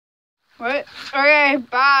What? Okay,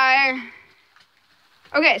 bye.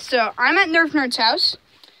 Okay, so I'm at Nerf Nerd's house.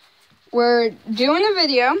 We're doing a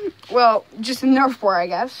video. Well, just a Nerf war, I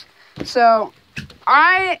guess. So,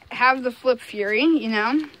 I have the Flip Fury, you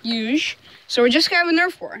know, huge. So we're just gonna have a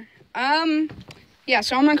Nerf war. Yeah,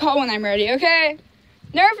 so I'm gonna call when I'm ready, okay?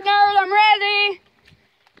 Nerf Nerd, I'm ready!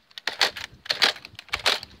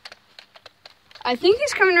 I think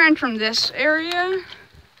he's coming around from this area.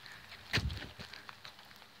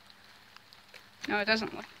 No, it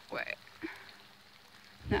doesn't look, wait.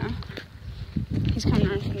 No. He's coming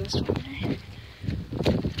around from this way.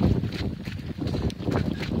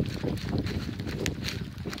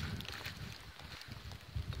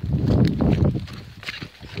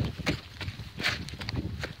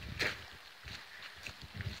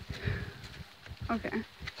 Okay.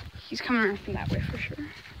 He's coming around from that way for sure.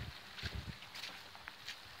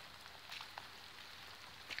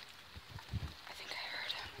 I think I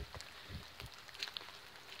heard him.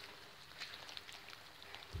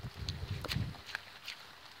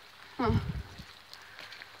 Huh.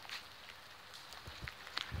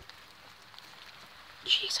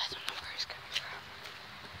 Jeez, I don't know where he's coming from.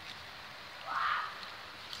 Wow.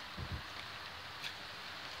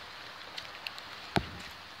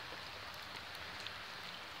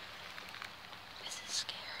 This is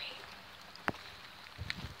scary.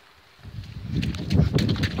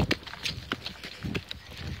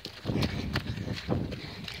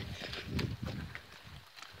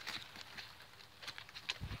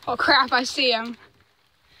 Oh crap, I see him.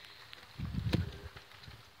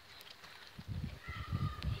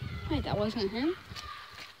 Wait, that wasn't him?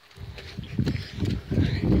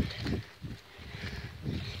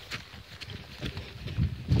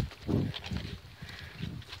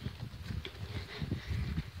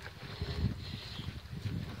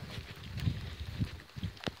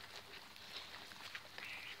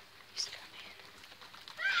 He's coming.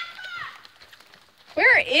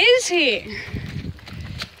 Where is he?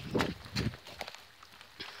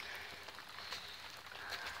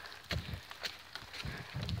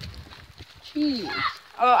 Jeez.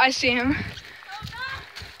 Oh, I see him.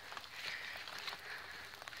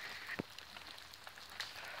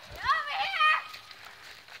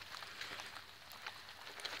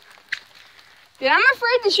 Dude, I'm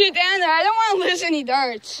afraid to shoot down there. I don't want to lose any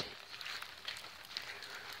darts.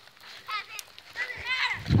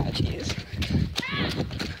 Oh, jeez.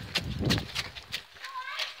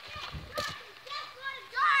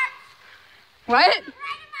 What?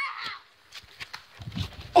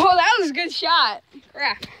 Oh, that was a good shot.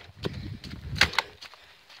 Crap.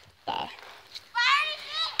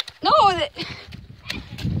 No, that...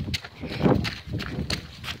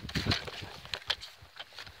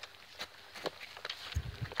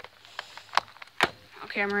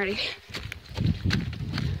 Okay, I'm ready.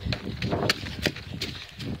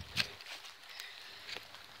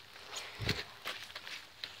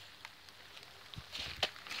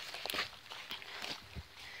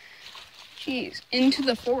 Jeez, into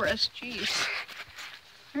the forest, jeez.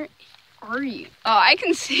 Where are you? Oh, I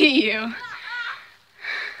can see you.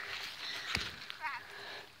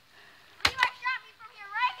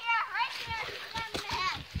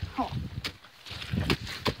 Oh.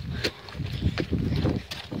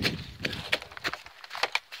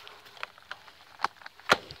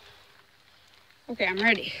 Okay, I'm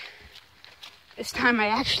ready. This time I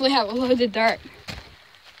actually have a loaded dart.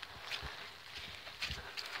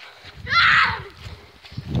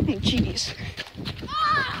 Oh, jeez.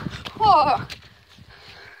 Oh.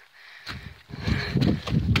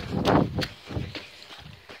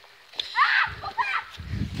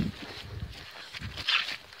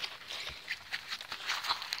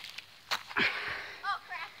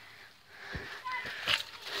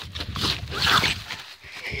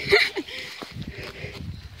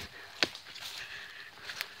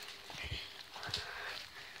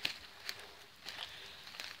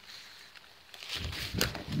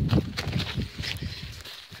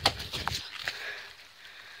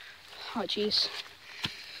 Oh, jeez.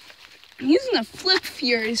 I'm using a Flip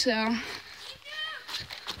Fury, so...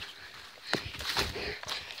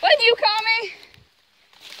 What did you call me?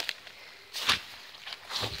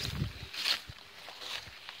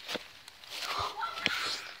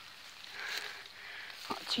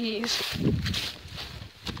 Oh, jeez.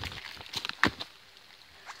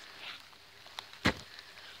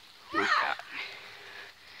 Oh, my God.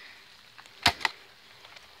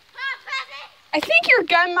 I think your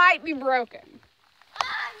gun might be broken.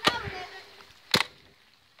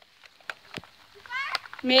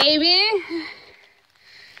 No, it isn't. Maybe.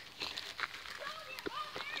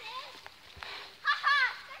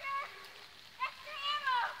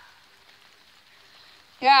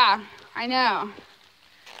 Yeah, I know.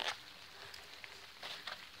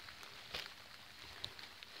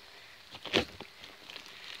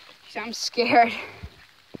 I'm scared.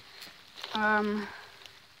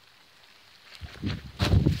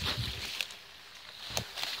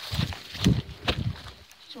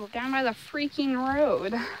 We're down by the freaking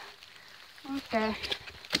road. Okay.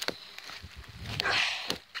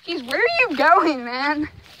 Jeez, where are you going, man?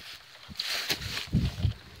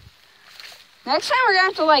 Next time we're gonna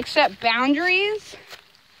have to like set boundaries.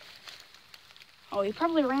 Oh, he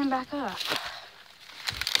probably ran back up.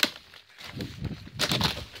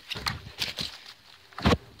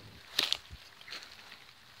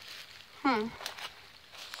 Huh.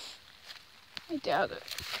 I doubt it.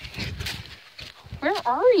 Where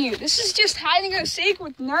are you? This is just hide and go seek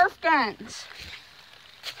with Nerf guns.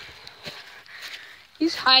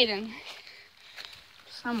 He's hiding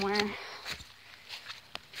somewhere.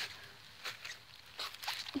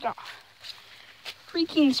 Oh,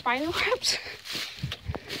 freaking spider webs.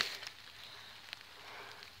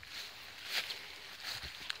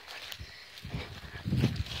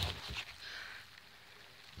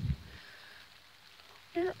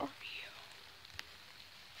 Where are you?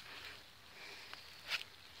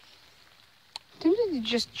 I'm tempted to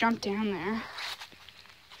just jump down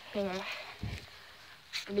there.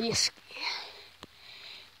 Risky.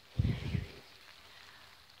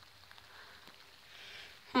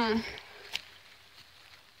 Huh.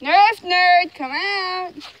 Nerf nerd, come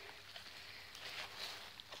out.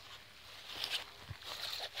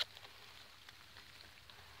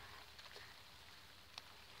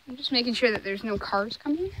 I'm just making sure that there's no cars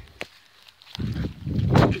coming.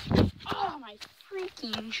 Oh, my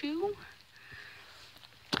freaking shoe.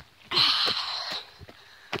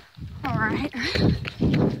 All right.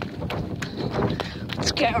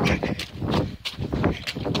 Let's go.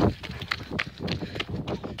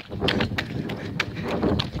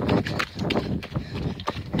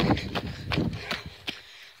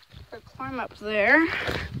 Climb up there.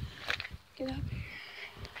 Get up here.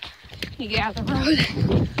 You get out of the road.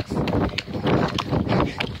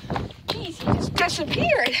 Jeez, he just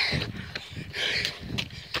disappeared.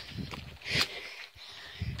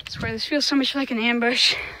 I swear, this feels so much like an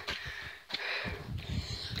ambush.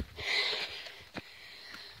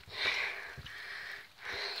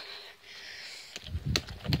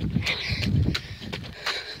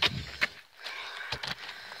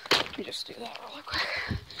 Let me just do that real quick.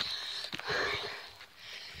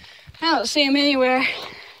 I don't see him anywhere.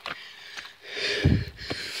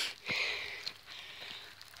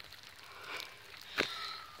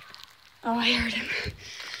 Oh, I heard him.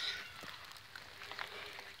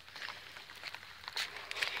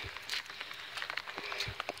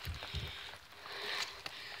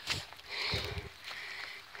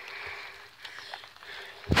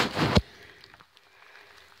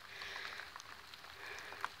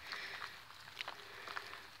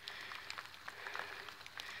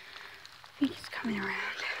 I think he's coming around.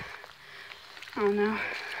 Oh no.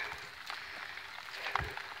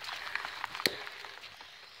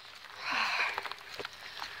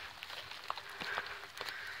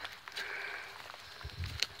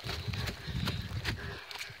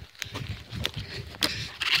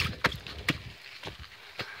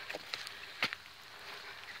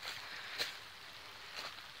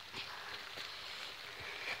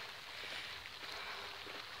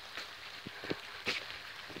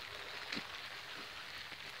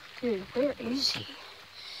 Dude, where is he?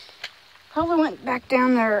 Probably went back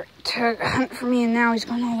down there to hunt for me, and now he's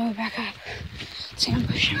going all the way back up. Let's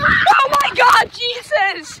ambush him. Oh my God,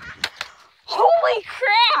 Jesus! Holy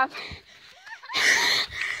crap!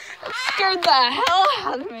 That scared the hell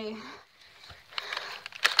out of me.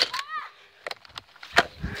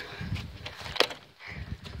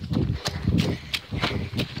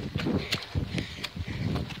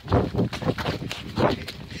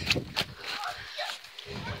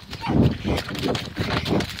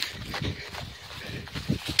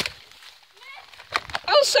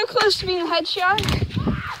 I was so close to being a headshot.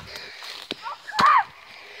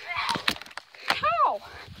 How?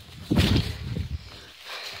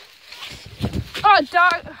 Oh,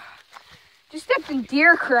 dog. Just stepped in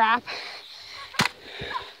deer crap.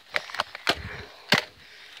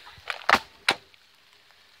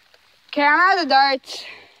 Okay, I'm out of the darts.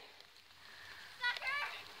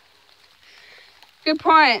 Good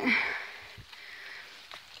point.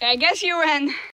 Okay, I guess you win.